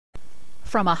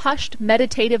From a hushed,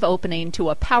 meditative opening to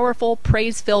a powerful,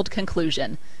 praise-filled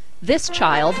conclusion, This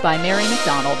Child by Mary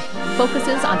McDonald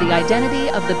focuses on the identity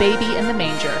of the baby in the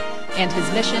manger and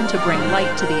his mission to bring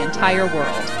light to the entire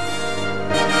world.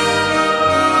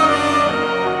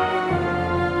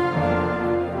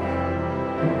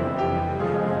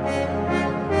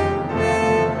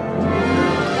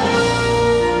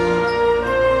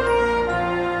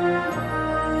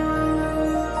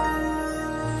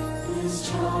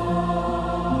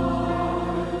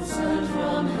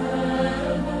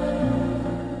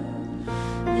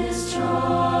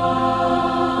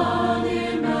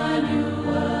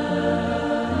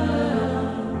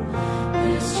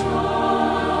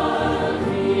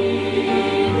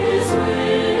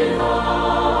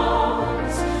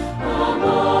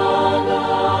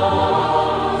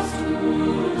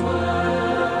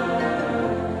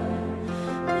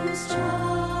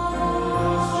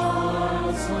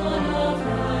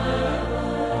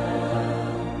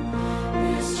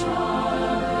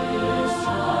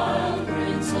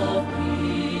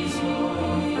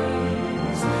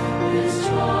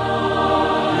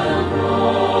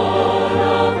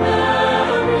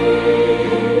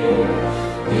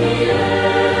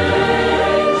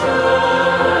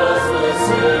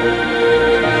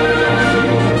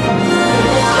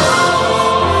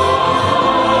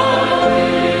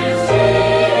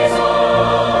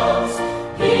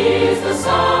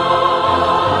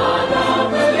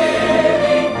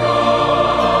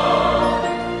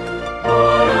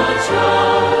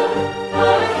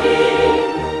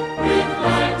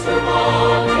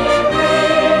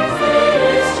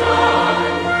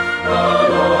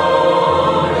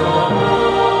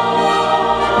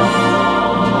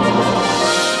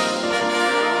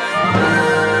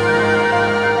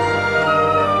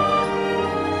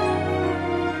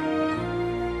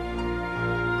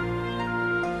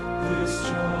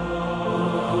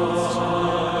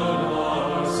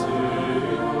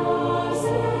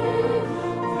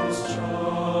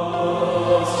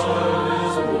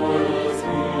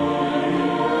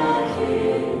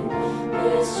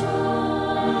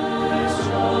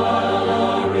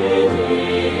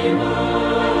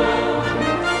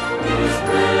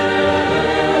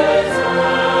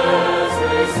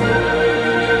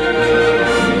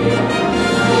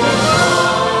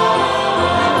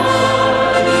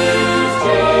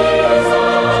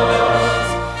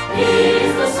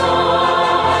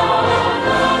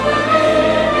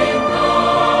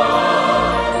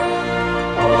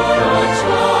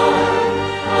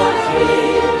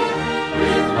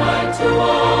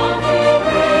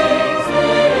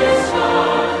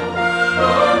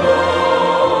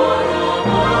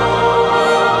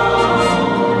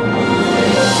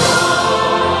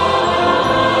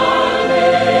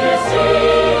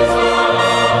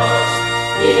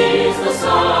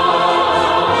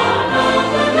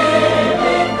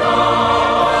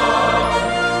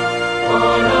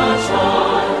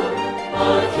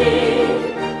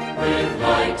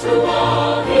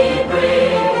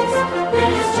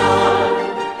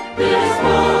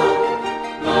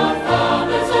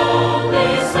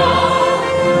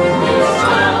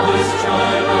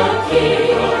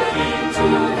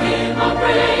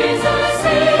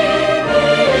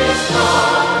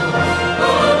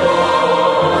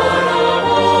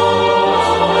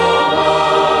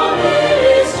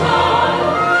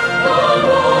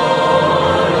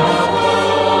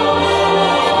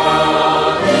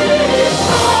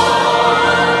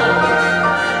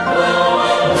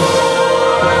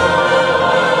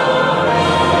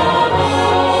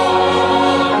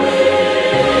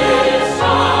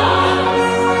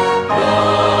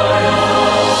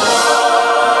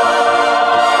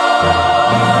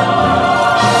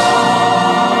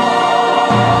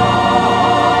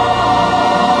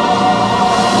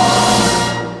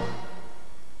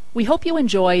 We hope you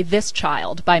enjoy This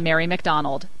Child by Mary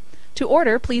McDonald. To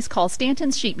order, please call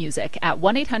Stanton's Sheet Music at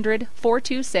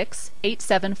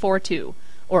 1-800-426-8742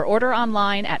 or order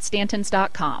online at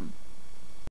stantons.com.